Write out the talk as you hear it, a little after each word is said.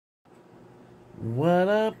What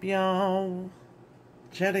up, y'all?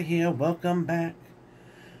 Cheddar here. Welcome back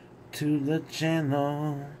to the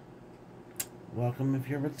channel. Welcome if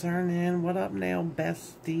you're returning. What up now,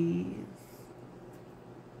 besties?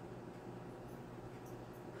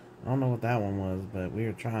 I don't know what that one was, but we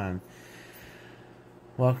were trying.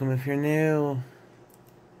 Welcome if you're new.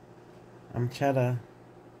 I'm Cheddar.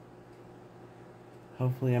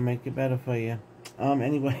 Hopefully I make it better for you.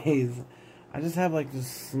 Anyways, I just have like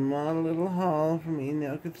this small little haul from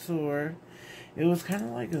Enailcouture. It was kind of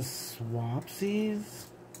like a swapsies.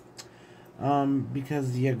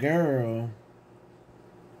 Because your girl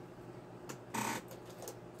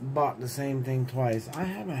bought the same thing twice. I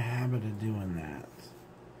have a habit of doing that.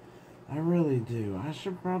 I really do. I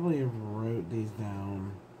should probably have wrote these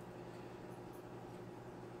down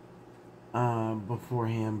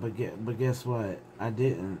beforehand, but guess what? I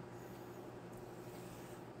didn't.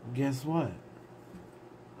 Guess what?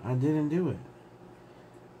 I didn't do it.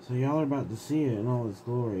 So y'all are about to see it in all its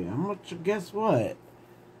glory. Guess what?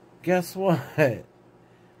 Guess what?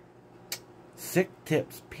 Sick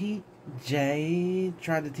Tips PJ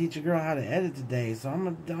tried to teach a girl how to edit today, so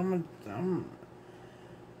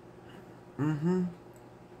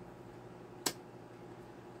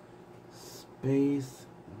Space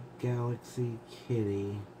Galaxy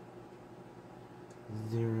Kitty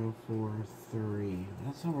 043.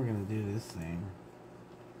 That's how we're gonna do this thing.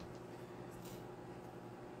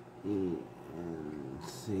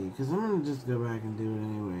 C, because I'm gonna just go back and do it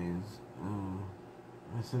anyways.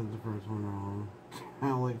 I said the first one wrong.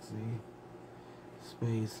 Galaxy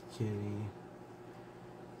Space Kitty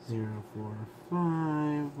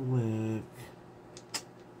 045. Look.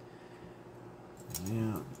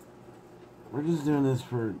 Yeah. We're just doing this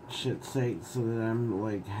for shit's sake so that I'm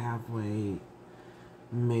like halfway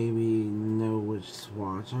maybe know which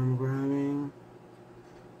swatch I'm grabbing.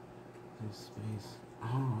 Space.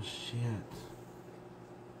 Oh shit.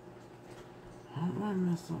 How do I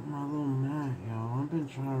mess up my little mat, y'all? I've been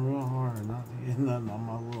trying real hard not to get nothing on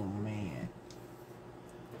my little mat.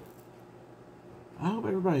 I hope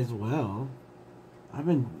everybody's well. I've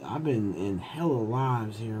been in hella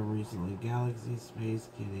lives here recently. Galaxy Space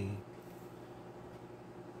Kitty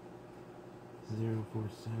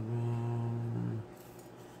 047.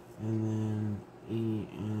 And then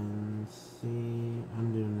ENC.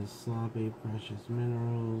 I'm doing the sloppy precious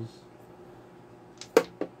minerals.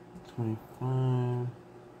 25.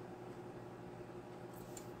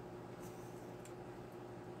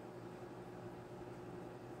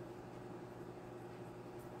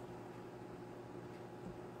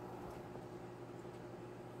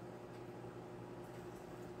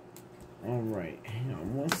 Alright, hang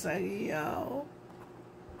on one second, y'all.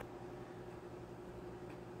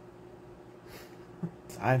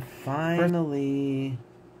 I finally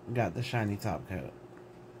got the shiny top coat.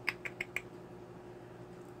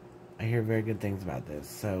 I hear very good things about this,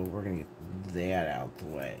 so we're gonna get that out the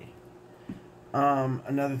way.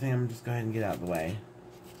 Another thing I'm just go ahead and get out the way.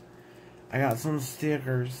 I got some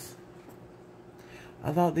stickers.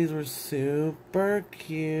 I thought these were super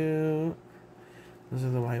cute. Those are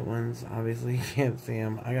the white ones. Obviously, you can't see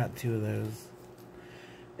them. I got 2 of those.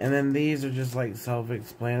 And then these are just like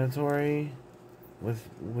self-explanatory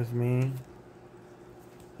with me.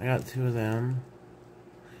 I got 2 of them.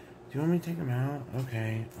 Do you want me to take them out?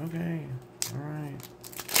 Okay. Okay. Alright.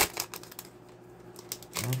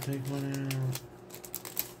 I'll take one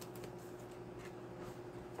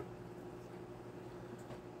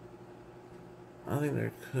out. I think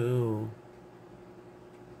they're cool.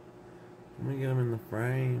 Let me get them in the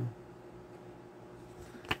frame.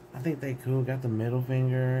 I think they cool. Got the middle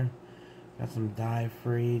finger. Got some dye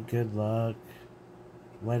free. Good luck.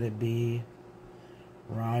 Let it be.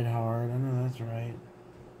 Ride hard. I know that's right.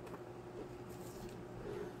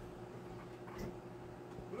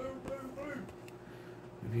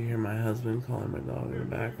 If you hear my husband calling my dog in the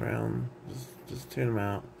background, just tune him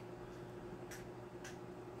out.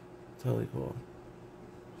 Totally cool.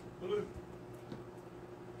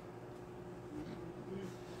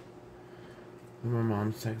 My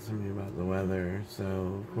mom's texting me about the weather,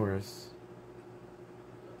 so of course.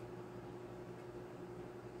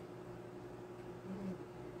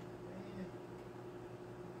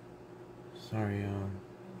 Sorry,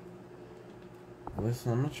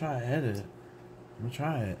 listen, I'm gonna try to edit it. I'm gonna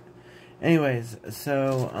try it. Anyways,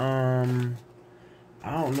 so,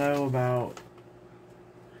 I don't know about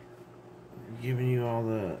giving you all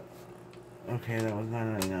the... Okay, that was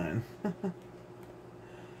 $9.99.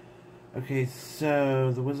 Okay,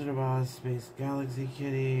 so, the Wizard of Oz Space Galaxy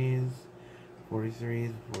Kitties,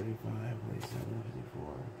 43, 45, 47,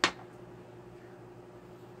 54.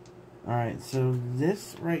 Alright, so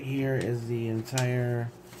this right here is the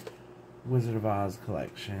entire Wizard of Oz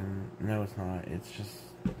collection. No, it's not. It's just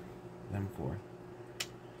them four.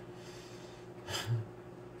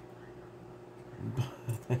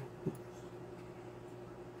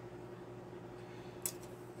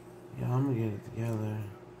 Yeah, I'm gonna get it together.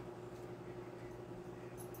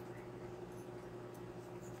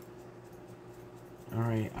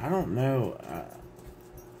 Alright, I don't know.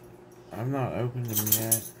 I've not opened them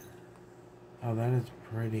yet. Oh, that is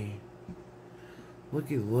pretty.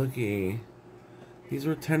 Looky, looky. These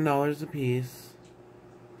were $10 a piece.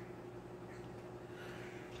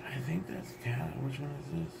 I think that's cat. Which one is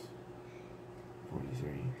this? 43.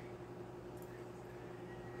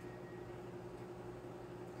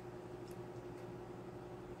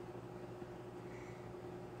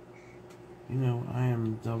 You know, I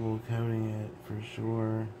am double coating it for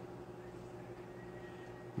sure.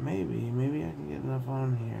 Maybe I can get enough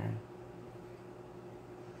on here.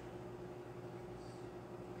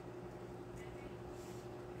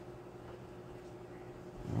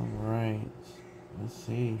 Alright, let's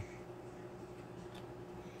see.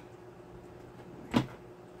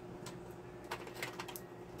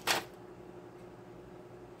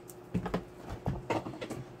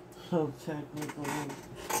 So technical,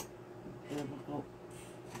 difficult.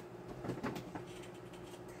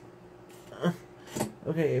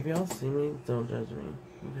 Okay, if y'all see me, don't judge me.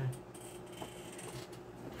 Okay.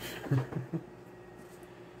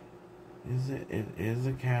 It is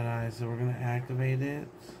a cat eye, so we're gonna activate it.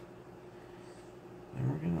 And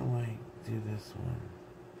we're gonna like do this one.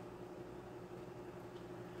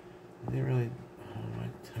 I didn't really, I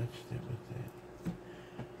touched it with it.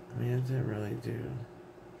 I mean, it didn't really do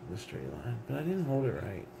the straight line, but I didn't hold it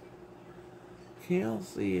right. Can y'all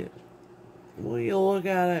see it? Will you look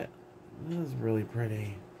at it? This is really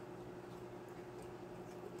pretty.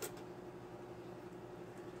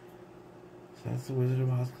 So that's the Wizard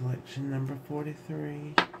of Oz collection number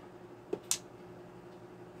 43.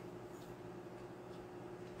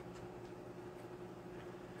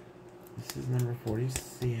 This is number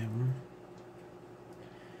 47.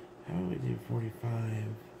 How do we do 45,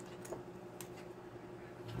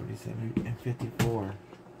 47, and 54?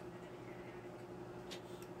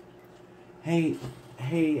 Hey,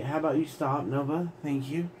 how about you stop, Nova? Thank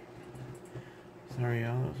you. Sorry,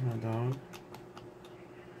 y'all, that was my dog.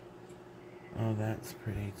 Oh, that's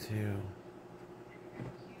pretty, too.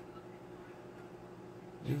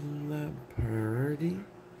 Isn't that pretty?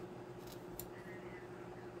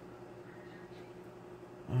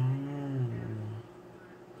 Oh.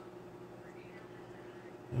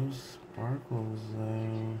 Those sparkles,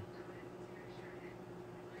 though.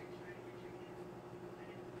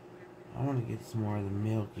 I want to get some more of the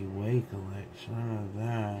Milky Way collection. I know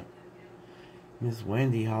that. Miss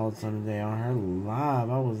Wendy hauled some today on her live.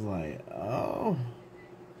 I was like, oh,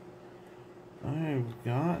 I've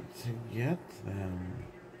got to get them.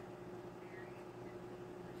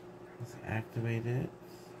 Let's activate it.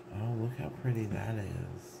 Oh, look how pretty that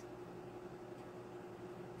is.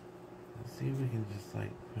 Let's see if we can just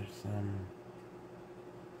like push some.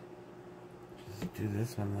 Just do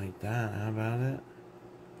this one like that. How about it?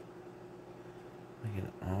 Like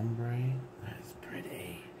an ombre. That's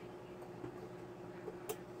pretty.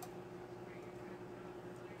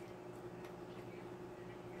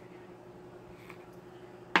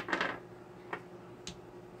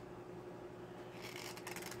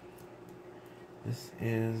 This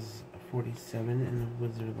is 47 in the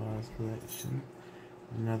Wizard of Oz collection.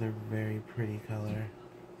 Another very pretty color.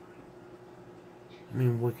 I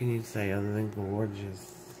mean, what can you say other than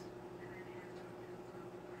gorgeous?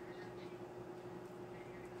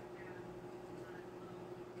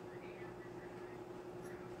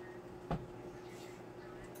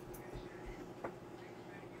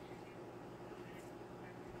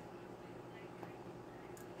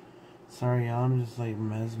 Sorry, y'all, I'm just like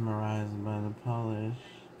mesmerized by the polish.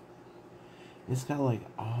 It's got like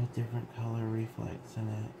all different color reflex in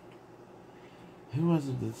it. Who was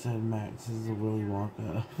it that said Max is a Willy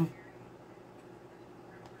Wonka?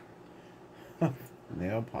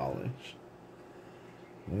 Nail polish.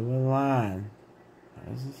 We were lying.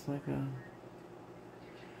 Is this like a...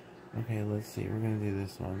 Okay, let's see. We're gonna do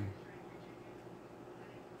this one.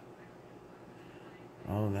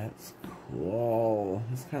 Oh, that's cool.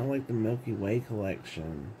 It's kind of like the Milky Way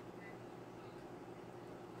collection.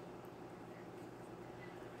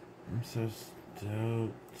 I'm so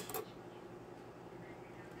stoked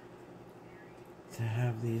to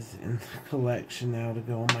have these in the collection now to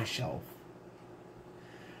go on my shelf.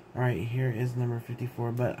 Alright, here is number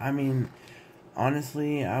 54. But, I mean,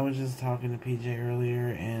 honestly, I was just talking to PJ earlier,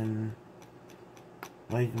 and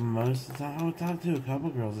Like most of the time, I would talk to a couple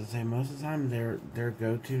girls that say most of the time their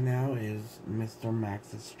go-to now is Mr.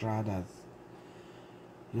 Max Estrada's.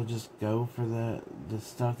 You'll just go for the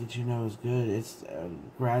stuff that you know is good. It's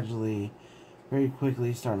gradually, very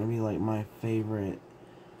quickly starting to be like my favorite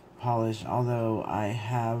polish. Although I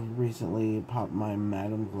have recently popped my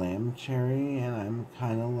Madame Glam cherry, and I'm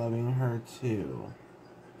kind of loving her too.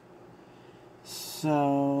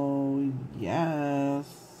 So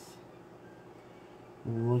yes.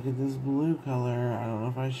 Look at this blue color. I don't know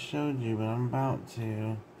if I showed you, but I'm about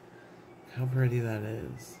to. How pretty that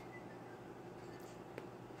is.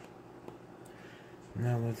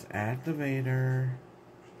 Now let's activate her.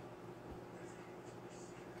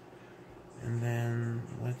 And then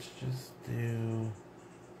let's just do...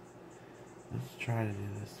 Let's try to do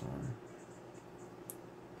this one.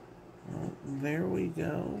 Oh, there we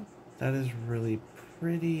go. That is really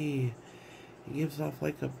pretty. It gives off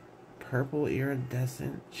like a purple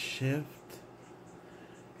iridescent shift.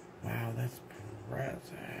 Wow, that's pretty.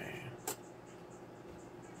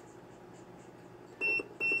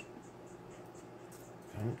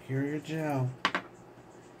 Don't cure your gel.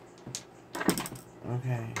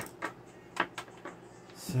 Okay.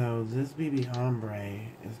 So this BB Ombre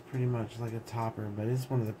is pretty much like a topper, but it's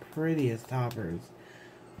one of the prettiest toppers.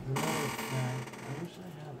 As a matter of fact, I wish I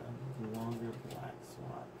had a longer black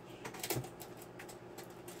swatch.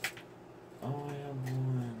 Oh, I have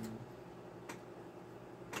one.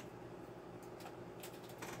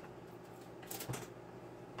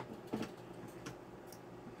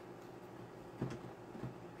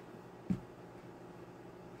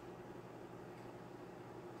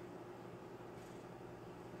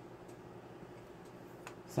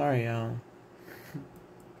 Sorry, y'all.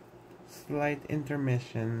 Slight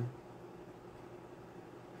intermission.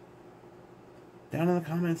 Down in the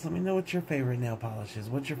comments, let me know what your favorite nail polish is.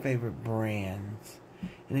 What's your favorite brand?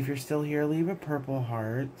 And if you're still here, leave a purple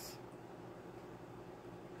heart.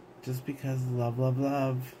 Just because love, love,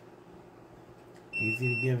 love.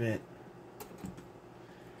 Easy to give it.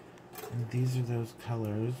 And these are those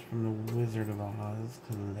colors from the Wizard of Oz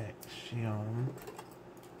collection.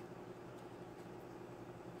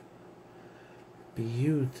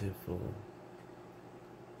 Beautiful.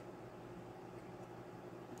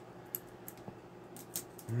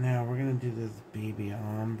 Now we're gonna do this BB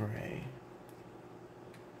Ombre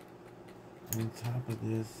on top of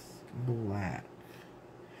this black.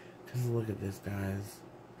 Cause look at this, guys.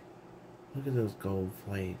 Look at those gold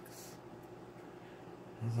flakes.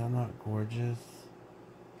 Is that not gorgeous?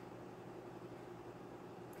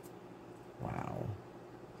 Wow.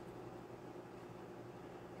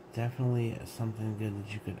 Definitely something good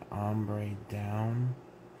that you could ombre down,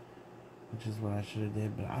 which is what I should have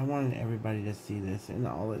did, but I wanted everybody to see this in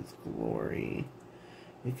all its glory.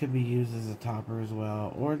 It could be used as a topper as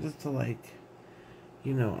well, or just to, like,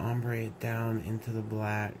 you know, ombre it down into the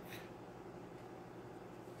black.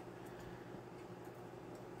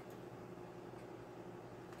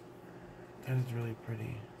 That is really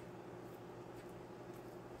pretty.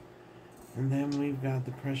 And then we've got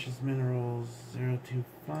the Precious Minerals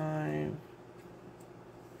 025,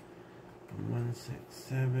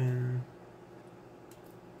 167.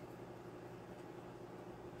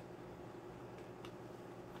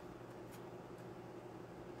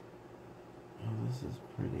 Oh, this is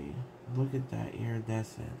pretty. Look at that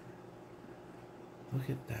iridescent. Look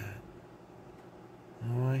at that.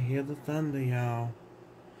 Oh, I hear the thunder, y'all.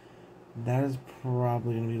 That is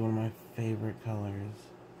probably going to be one of my favorite colors.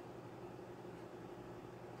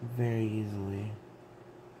 Very easily.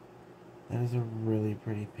 That is a really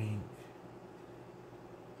pretty pink.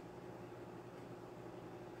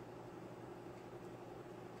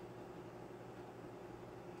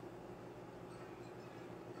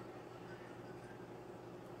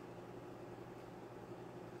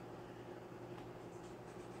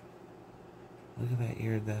 Look at that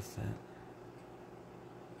iridescent.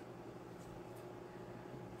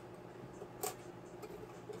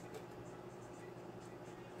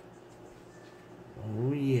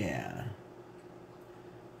 Oh yeah.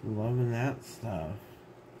 Loving that stuff.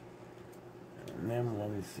 And then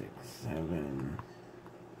 167.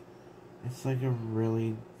 It's like a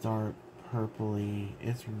really dark purpley.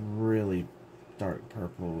 It's really dark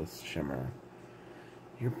purple with shimmer.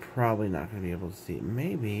 You're probably not going to be able to see it.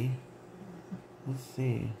 Maybe. Let's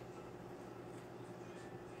see.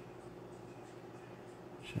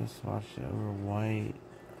 Just swatched it over white.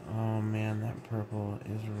 Oh man, that purple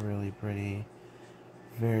is really pretty.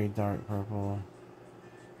 Very dark purple.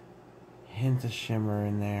 Hint of shimmer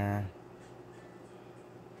in there.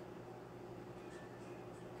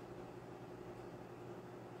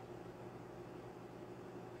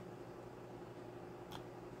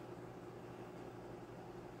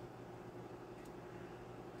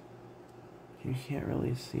 You can't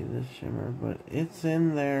really see this shimmer, but it's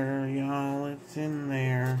in there, y'all. It's in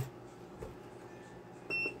there.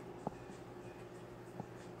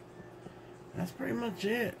 That's pretty much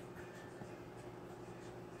it.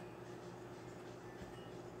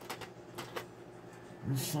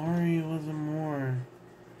 I'm sorry it wasn't more.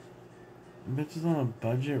 Bitch is on a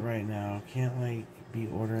budget right now. Can't, like, be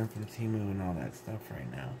ordering from Temu and all that stuff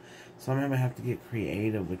right now. So I'm gonna have to get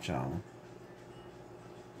creative with y'all.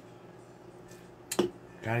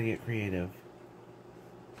 Gotta get creative.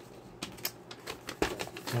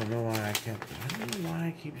 Don't know why I kept... I don't know why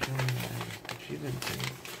I keep showing that. She didn't see.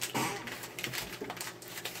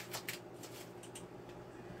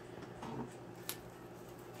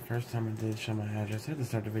 First time I did show my address, I had to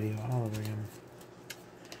start the video all over again.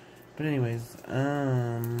 But anyways,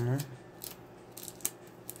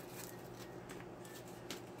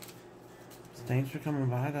 thanks for coming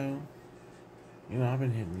by though. You know, I've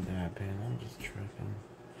been hitting that pen. I'm just tripping.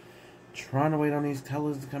 Trying to wait on these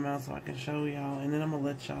colors to come out so I can show y'all. And then I'm gonna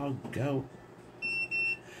let y'all go.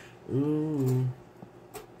 Ooh.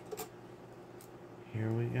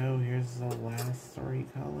 Here we go. Here's the last 3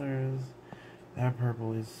 colors. That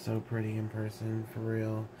purple is so pretty in person, for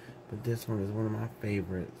real. But this one is one of my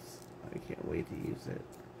favorites. I can't wait to use it.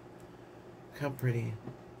 Look how pretty.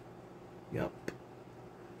 Yup.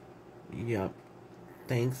 Yup.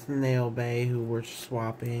 Thanks to Nail Bay, who we're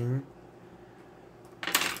swapping.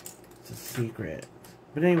 It's a secret.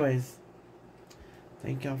 But anyways,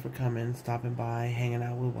 thank y'all for coming, stopping by, hanging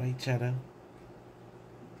out with White Cheddar.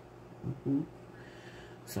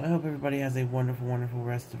 So I hope everybody has a wonderful, wonderful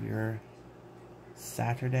rest of your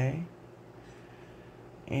Saturday.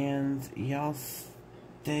 And y'all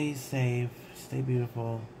stay safe, stay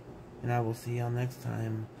beautiful, and I will see y'all next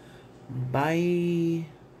time. Bye.